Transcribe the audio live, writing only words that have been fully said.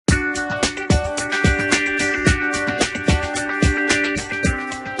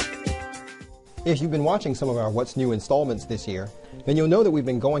If you've been watching some of our What's New installments this year, then you'll know that we've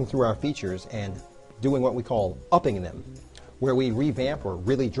been going through our features and doing what we call upping them, where we revamp or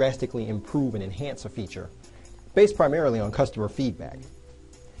really drastically improve and enhance a feature, based primarily on customer feedback.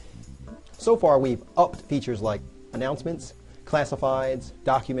 So far, we've upped features like announcements, classifieds,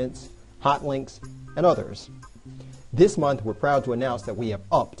 documents, hot links, and others. This month, we're proud to announce that we have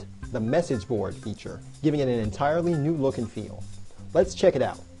upped the message board feature, giving it an entirely new look and feel. Let's check it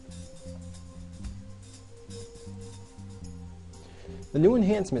out. The new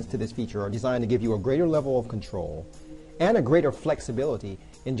enhancements to this feature are designed to give you a greater level of control and a greater flexibility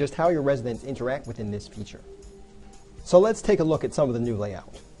in just how your residents interact within this feature. So let's take a look at some of the new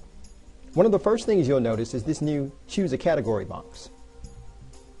layout. One of the first things you'll notice is this new Choose a Category box.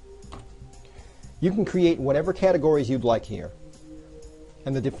 You can create whatever categories you'd like here,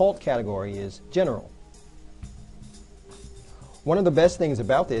 and the default category is General. One of the best things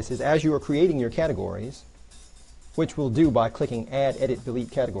about this is as you are creating your categories, which we'll do by clicking Add, Edit,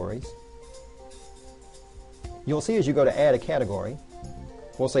 Delete Categories, you'll see as you go to add a category,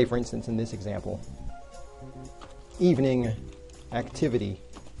 we'll say for instance in this example, Evening Activity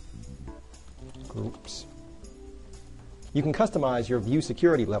Groups. You can customize your view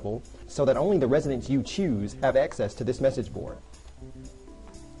security level so that only the residents you choose have access to this message board.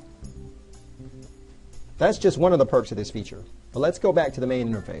 That's just one of the perks of this feature, but let's go back to the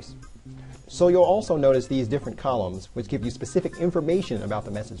main interface. So you'll also notice these different columns which give you specific information about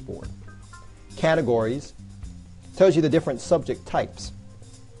the message board. Categories tells you the different subject types.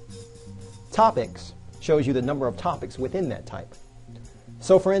 Topics shows you the number of topics within that type.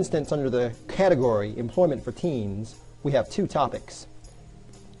 So for instance, under the category Employment for Teens, we have 2 topics.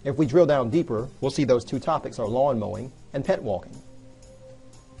 If we drill down deeper, we'll see those 2 topics are lawn mowing and pet walking.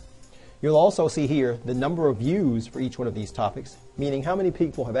 You'll also see here the number of views for each one of these topics, meaning how many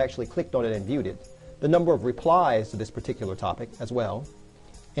people have actually clicked on it and viewed it, the number of replies to this particular topic as well,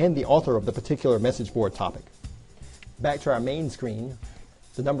 and the author of the particular message board topic. Back to our main screen,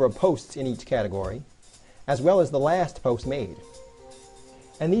 the number of posts in each category, as well as the last post made.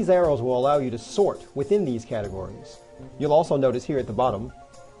 And these arrows will allow you to sort within these categories. You'll also notice here at the bottom,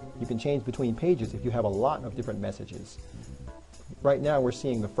 you can change between pages if you have a lot of different messages. Right now we're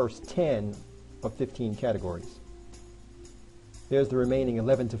seeing the first 10 of 15 categories. There's the remaining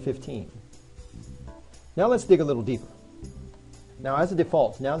 11 to 15. Now let's dig a little deeper. Now as a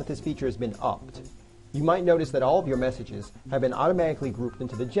default, now that this feature has been upped, you might notice that all of your messages have been automatically grouped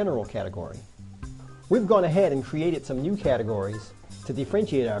into the general category. We've gone ahead and created some new categories to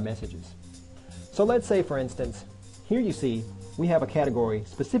differentiate our messages. So let's say for instance, here you see we have a category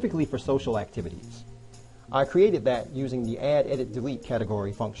specifically for social activities. I created that using the Add, Edit, Delete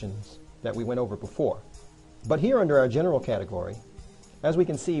category functions that we went over before. But here under our general category, as we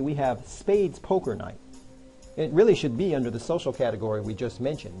can see, we have Spades Poker Night. It really should be under the social category we just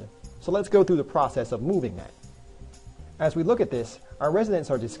mentioned. So let's go through the process of moving that. As we look at this, our residents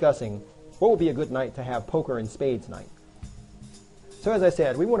are discussing what would be a good night to have poker and spades night. So as I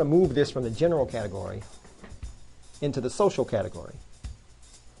said, we want to move this from the general category into the social category.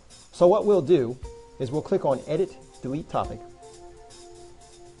 So what we'll do is we'll click on Edit, Delete Topic.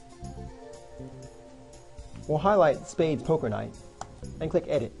 We'll highlight Spades Poker Night and click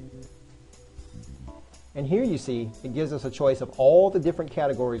Edit. And here you see it gives us a choice of all the different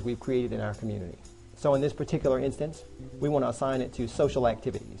categories we've created in our community. So in this particular instance, we want to assign it to social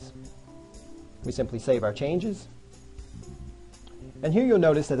activities. We simply save our changes. And here you'll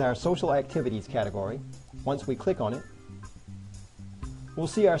notice that our social activities category, once we click on it, we'll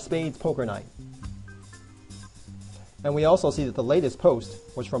see our Spades Poker Night. And we also see that the latest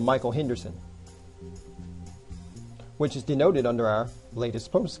post was from Michael Henderson, which is denoted under our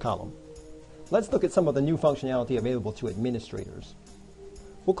latest posts column. Let's look at some of the new functionality available to administrators.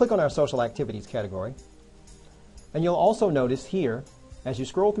 We'll click on our social activities category, and you'll also notice here, as you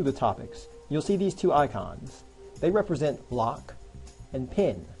scroll through the topics, you'll see these 2 icons. They represent lock and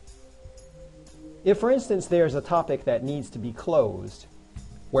pin. If for instance there's a topic that needs to be closed,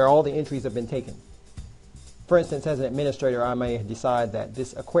 where all the entries have been taken, for instance, as an administrator, I may decide that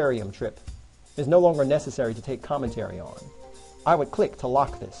this aquarium trip is no longer necessary to take commentary on. I would click to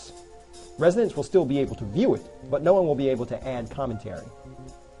lock this. Residents will still be able to view it, but no one will be able to add commentary.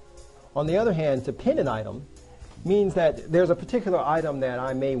 On the other hand, to pin an item means that there's a particular item that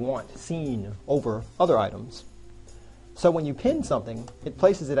I may want seen over other items. So when you pin something, it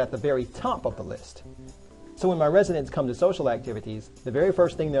places it at the very top of the list. So when my residents come to social activities, the very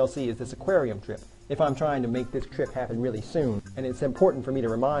first thing they'll see is this aquarium trip, if I'm trying to make this trip happen really soon. And it's important for me to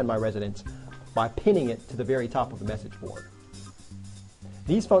remind my residents by pinning it to the very top of the message board.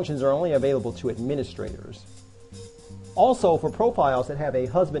 These functions are only available to administrators. Also, for profiles that have a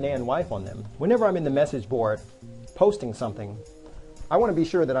husband and wife on them, whenever I'm in the message board posting something, I want to be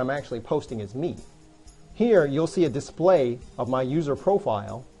sure that I'm actually posting as me. Here, you'll see a display of my user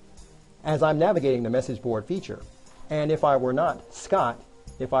profile as I'm navigating the message board feature. And if I were not Scott,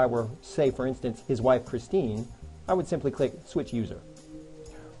 if I were, say, for instance, his wife Christine, I would simply click Switch User.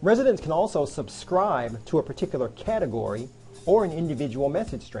 Residents can also subscribe to a particular category or an individual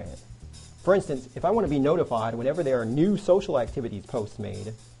message strand. For instance, if I want to be notified whenever there are new social activities posts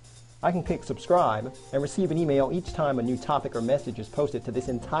made, I can click Subscribe and receive an email each time a new topic or message is posted to this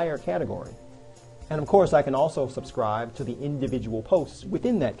entire category. And of course, I can also subscribe to the individual posts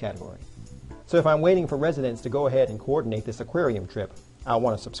within that category. So if I'm waiting for residents to go ahead and coordinate this aquarium trip, I'll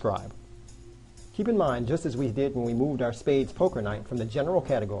want to subscribe. Keep in mind, just as we did when we moved our Spades Poker Night from the general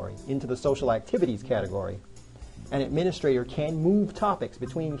category into the social activities category, an administrator can move topics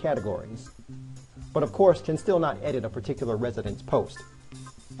between categories, but of course can still not edit a particular resident's post.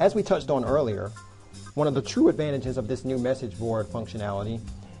 As we touched on earlier, one of the true advantages of this new message board functionality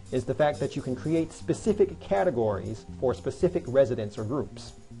is the fact that you can create specific categories for specific residents or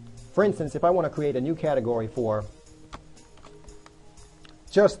groups. For instance, if I want to create a new category for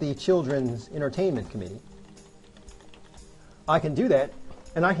just the Children's Entertainment Committee, I can do that,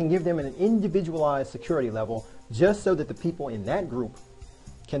 and I can give them an individualized security level just so that the people in that group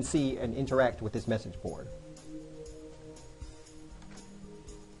can see and interact with this message board.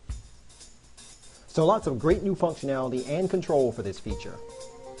 So lots of great new functionality and control for this feature.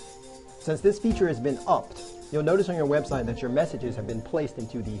 Since this feature has been upped, you'll notice on your website that your messages have been placed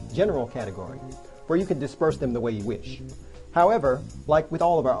into the general category, where you can disperse them the way you wish. However, like with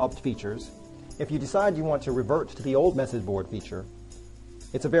all of our upped features, if you decide you want to revert to the old message board feature,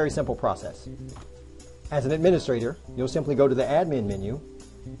 it's a very simple process. As an administrator, you'll simply go to the admin menu,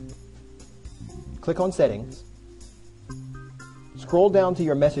 click on Settings, scroll down to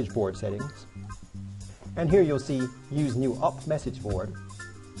your message board settings, and here you'll see Use New Up Message Board.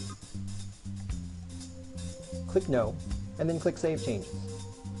 Click No, and then click Save Changes.